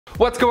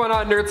What's going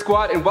on, Nerd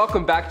Squad, and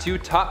welcome back to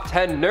Top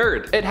 10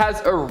 Nerd. It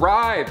has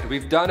arrived.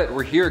 We've done it.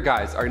 We're here,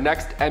 guys. Our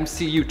next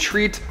MCU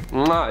treat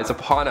is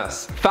upon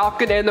us.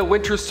 Falcon and the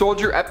Winter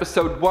Soldier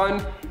Episode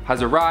 1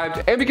 has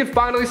arrived, and we can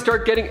finally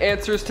start getting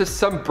answers to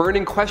some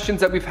burning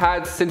questions that we've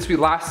had since we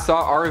last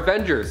saw our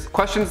Avengers.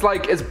 Questions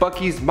like, is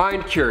Bucky's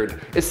mind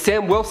cured? Is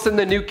Sam Wilson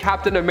the new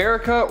Captain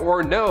America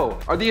or no?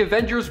 Are the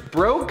Avengers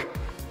broke?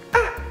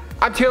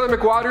 I'm Taylor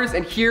McWatters,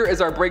 and here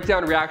is our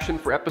breakdown reaction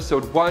for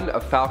episode 1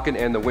 of Falcon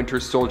and the Winter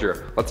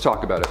Soldier. Let's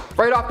talk about it.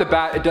 Right off the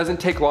bat, it doesn't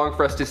take long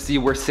for us to see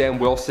where Sam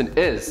Wilson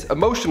is,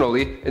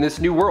 emotionally, in this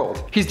new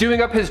world. He's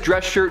doing up his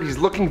dress shirt, he's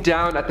looking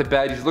down at the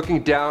bed, he's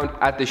looking down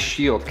at the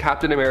shield,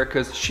 Captain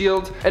America's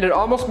shield, and it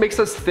almost makes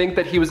us think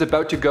that he was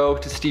about to go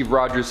to Steve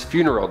Rogers'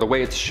 funeral, the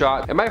way it's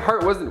shot, and my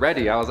heart wasn't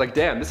ready. I was like,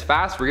 damn, this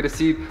fast? We're gonna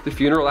see the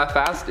funeral that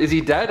fast? Is he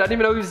dead? I didn't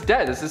even know he was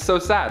dead. This is so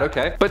sad,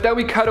 okay. But then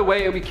we cut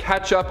away and we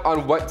catch up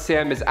on what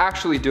Sam is actually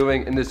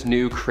doing in this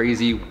new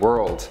crazy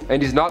world. And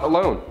he's not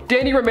alone.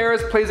 Danny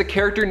Ramirez plays a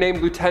character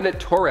named Lieutenant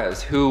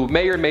Torres, who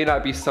may or may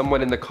not be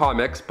someone in the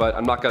comics, but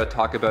I'm not gonna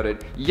talk about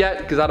it yet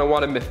because I don't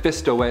want to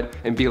Mephisto it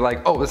and be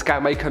like, oh, this guy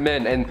might come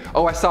in, and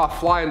oh, I saw a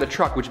fly in the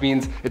truck, which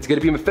means it's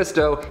gonna be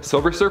Mephisto.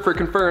 Silver Surfer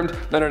confirmed.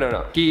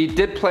 No. He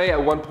did play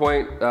at one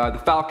point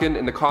the Falcon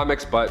in the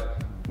comics, but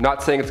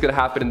not saying it's gonna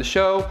happen in the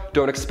show,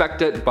 don't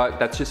expect it, but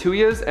that's just who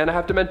he is, and I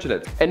have to mention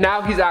it. And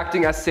now he's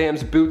acting as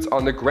Sam's boots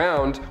on the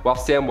ground while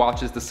Sam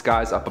watches the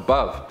skies up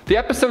above. The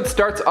episode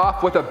starts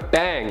off with a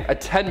bang, a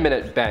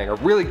 10-minute bang, a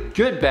really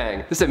good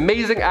bang. This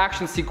amazing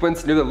action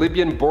sequence near the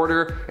Libyan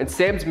border, and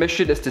Sam's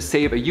mission is to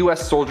save a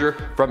US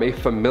soldier from a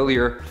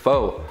familiar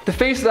foe. The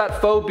face of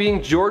that foe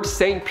being George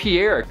St.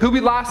 Pierre, who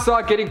we last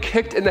saw getting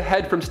kicked in the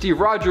head from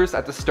Steve Rogers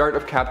at the start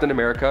of Captain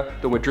America,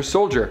 the Winter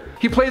Soldier.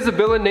 He plays a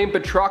villain named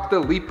Batroc the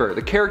Leaper.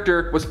 The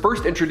character was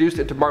first introduced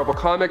into Marvel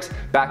Comics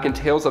back in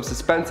Tales of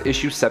Suspense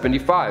issue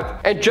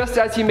 75. And just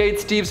as he made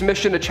Steve's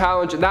mission a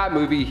challenge in that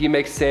movie, he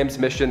makes Sam's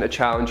mission a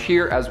challenge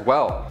here as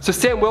well. So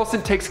Sam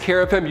Wilson takes care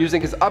of him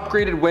using his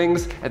upgraded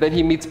wings, and then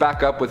he meets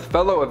back up with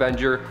fellow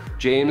Avenger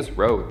James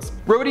Rhodes.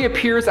 Rhodey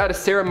appears at a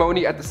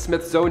ceremony at the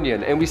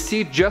Smithsonian, and we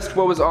see just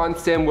what was on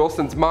Sam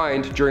Wilson's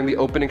mind during the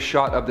opening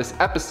shot of this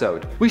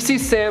episode. We see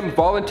Sam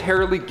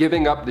voluntarily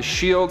giving up the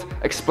shield,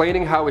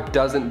 explaining how it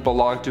doesn't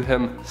belong to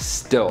him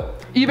still.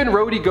 Even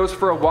Rhodey goes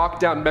for a walk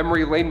down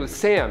memory lane with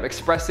Sam,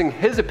 expressing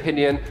his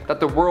opinion that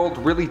the world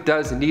really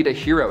does need a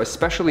hero,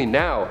 especially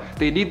now.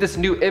 They need this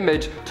new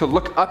image to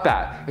look up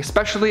at,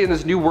 especially in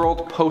this new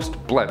world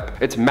post-blip.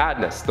 It's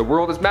madness. The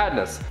world is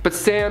madness. But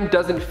Sam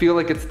doesn't feel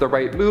like it's the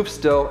right move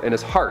still in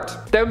his heart.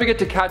 Then we get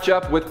to catch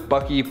up with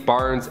Bucky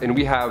Barnes, and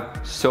we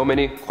have so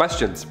many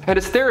questions. And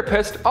his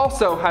therapist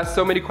also has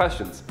so many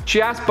questions.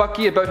 She asks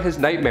Bucky about his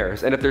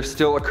nightmares and if they're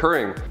still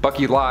occurring.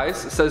 Bucky lies,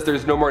 says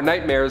there's no more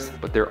nightmares,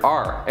 but there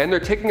are, and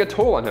they're taking a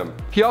toll on him.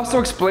 He also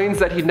explains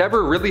that he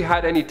never really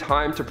had any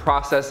time to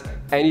process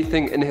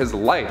anything in his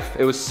life.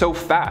 It was so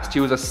fast. He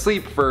was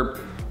asleep for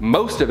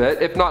most of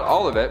it, if not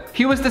all of it.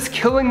 He was this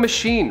killing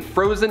machine,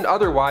 frozen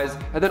otherwise,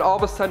 and then all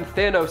of a sudden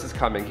Thanos is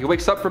coming. He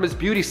wakes up from his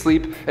beauty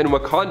sleep in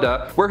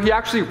Wakanda, where he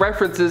actually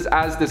references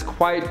as this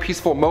quiet,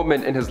 peaceful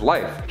moment in his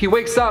life. He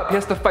wakes up, he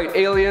has to fight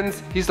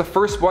aliens, he's the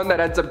first one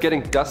that ends up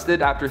getting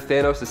dusted after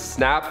Thanos'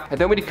 snap,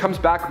 and then when he comes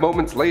back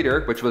moments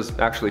later, which was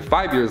actually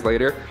 5 years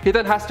later, he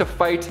then has to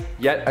fight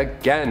yet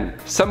again.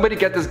 Somebody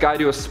get this guy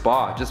to a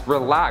spa, just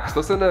relax,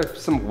 listen to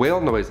some whale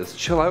noises,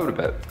 chill out a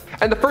bit.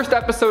 And the first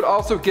episode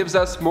also gives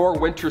us more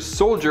Winter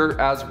Soldier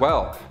as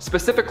well,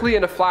 specifically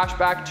in a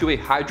flashback to a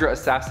Hydra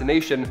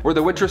assassination where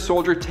the Winter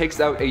Soldier takes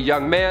out a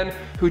young man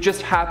who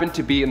just happened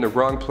to be in the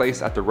wrong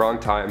place at the wrong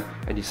time,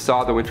 and he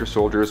saw the Winter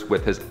Soldiers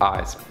with his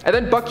eyes. And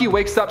then Bucky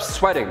wakes up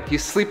sweating.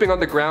 He's sleeping on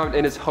the ground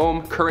in his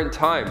home current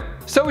time.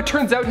 So it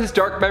turns out his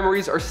dark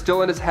memories are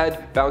still in his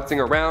head, bouncing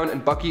around,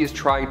 and Bucky is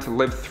trying to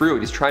live through it.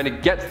 He's trying to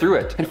get through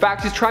it. In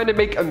fact, he's trying to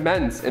make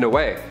amends in a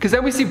way. Because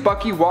then we see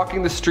Bucky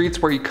walking the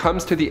streets where he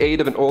comes to the aid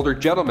of an older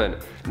gentleman.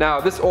 Now,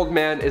 this old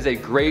man is a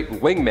great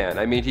wingman.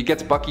 I mean, he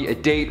gets Bucky a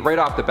date right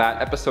off the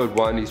bat, episode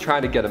 1. He's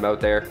trying to get him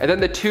out there. And then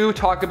the two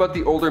talk about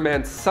the older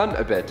man's son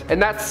a bit.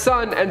 And that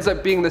son ends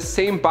up being the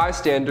same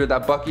bystander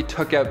that Bucky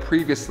took out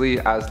previously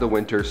as the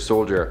Winter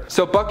Soldier.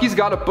 So Bucky's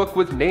got a book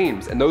with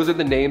names, and those are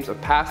the names of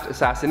past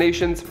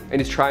assassinations, and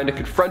he's trying to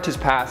confront his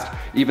past,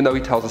 even though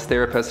he tells his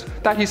therapist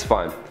that he's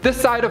fine. This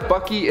side of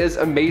Bucky is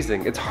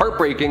amazing. It's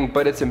heartbreaking,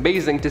 but it's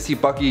amazing to see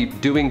Bucky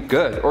doing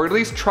good, or at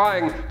least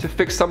trying to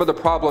fix some of the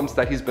problems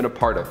that he's been a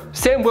part of.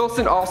 Sam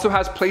Wilson also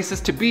has places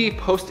to be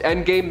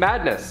post-Endgame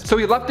madness. So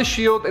he left the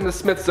shield in the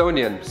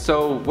Smithsonian.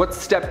 So what's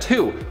step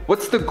 2?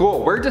 What's the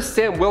goal? Where does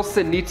Sam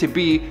Wilson need to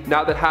be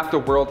now that half the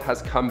world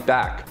has come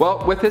back?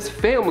 Well, with his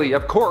family,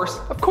 of course.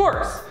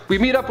 We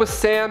meet up with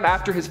Sam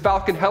after his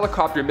Falcon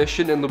helicopter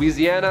mission in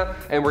Louisiana,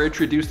 and we're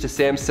introduced to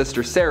Sam's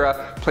sister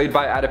Sarah, played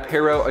by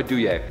Adepero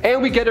Aduye.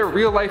 And we get a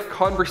real-life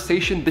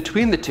conversation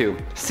between the two.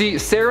 See,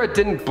 Sarah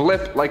didn't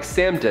blip like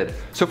Sam did,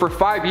 so for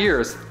 5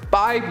 years,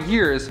 5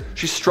 years,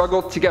 she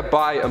struggled to get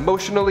by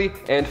emotionally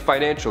and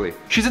financially.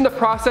 She's in the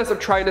process of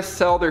trying to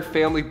sell their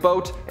family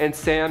boat, and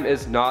Sam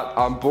is not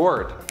on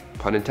board.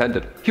 pun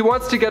intended. He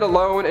wants to get a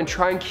loan and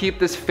try and keep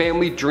this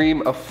family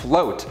dream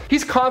afloat.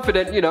 He's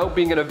confident, you know,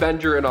 being an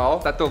Avenger and all,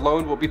 that the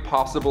loan will be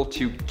possible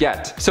to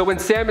get. So when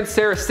Sam and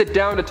Sarah sit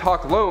down to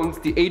talk loans,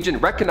 the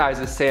agent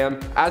recognizes Sam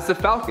as the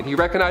Falcon. He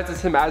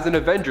recognizes him as an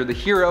Avenger, the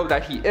hero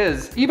that he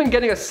is, even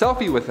getting a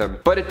selfie with him.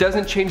 But it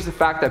doesn't change the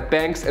fact that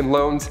banks and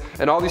loans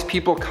and all these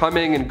people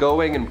coming and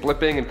going and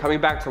blipping and coming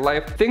back to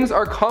life, things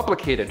are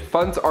complicated.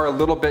 Funds are a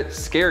little bit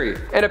scary.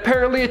 And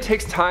apparently it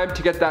takes time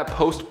to get that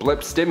post-blip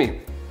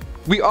stimmy.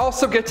 We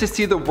also get to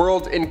see the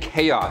world in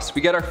chaos. We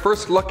get our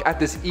first look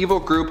at this evil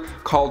group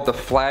called the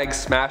Flag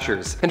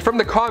Smashers. And from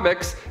the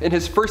comics, in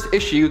his first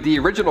issue, the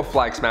original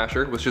Flag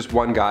Smasher was just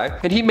one guy,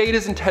 and he made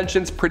his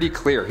intentions pretty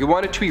clear. He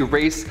wanted to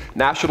erase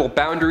national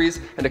boundaries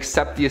and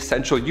accept the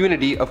essential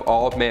unity of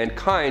all of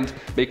mankind,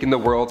 making the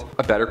world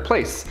a better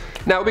place.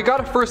 Now, we got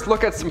a first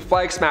look at some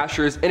Flag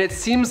Smashers, and it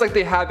seems like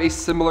they have a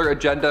similar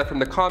agenda from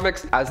the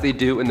comics as they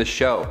do in the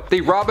show.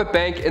 They rob a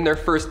bank in their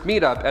first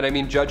meetup, and I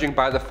mean, judging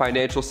by the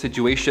financial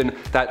situation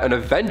that an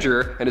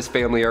Avenger and his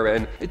family are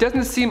in, it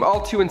doesn't seem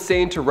all too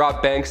insane to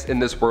rob banks in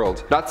this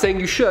world. Not saying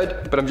you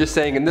should, but I'm just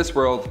saying in this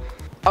world,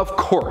 of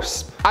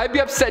course. I'd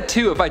be upset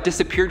too if I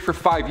disappeared for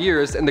 5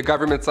 years and the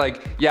government's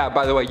like, yeah,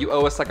 by the way, you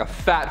owe us like a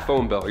fat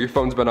phone bill. Your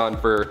phone's been on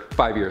for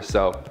 5 years,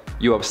 so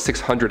you owe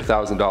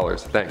 $600,000,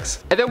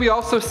 thanks. And then we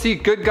also see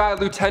good guy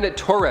Lieutenant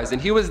Torres,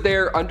 and he was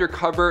there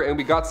undercover, and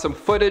we got some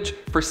footage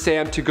for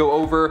Sam to go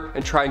over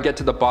and try and get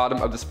to the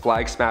bottom of this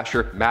Flag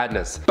Smasher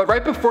madness. But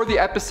right before the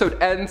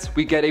episode ends,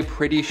 we get a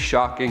pretty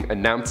shocking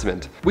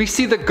announcement. We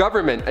see the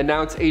government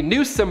announce a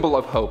new symbol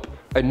of hope,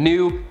 a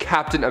new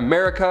Captain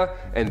America,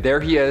 and there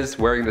he is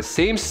wearing the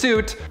same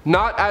suit,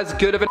 not as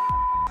good of an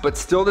but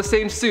still the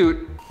same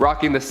suit,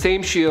 rocking the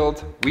same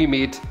shield. We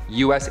meet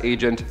US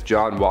Agent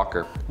John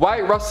Walker.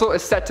 Wyatt Russell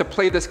is set to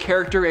play this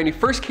character, and he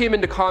first came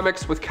into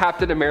comics with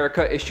Captain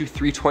America issue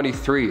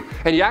 323.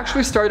 And he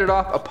actually started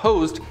off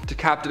opposed to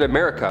Captain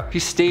America. He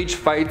staged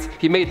fights,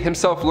 he made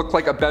himself look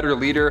like a better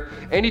leader,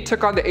 and he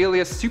took on the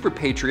alias Super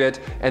Patriot,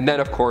 and then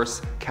of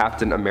course,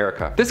 Captain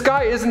America. This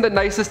guy isn't the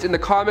nicest in the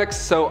comics,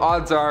 so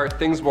odds are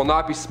things will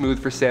not be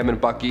smooth for Sam and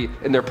Bucky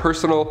in their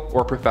personal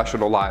or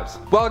professional lives.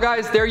 Well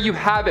guys, there you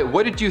have it.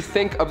 What did you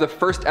think of the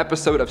first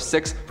episode of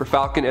 6 for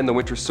Falcon and the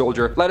Winter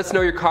Soldier? Let us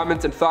know your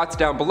comments and thoughts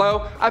down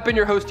below. I've been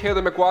your host,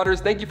 Taylor McWatters.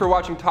 Thank you for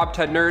watching Top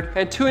 10 Nerd,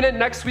 and tune in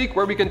next week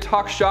where we can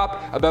talk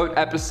shop about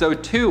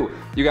episode 2.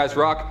 You guys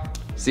rock.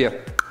 See ya.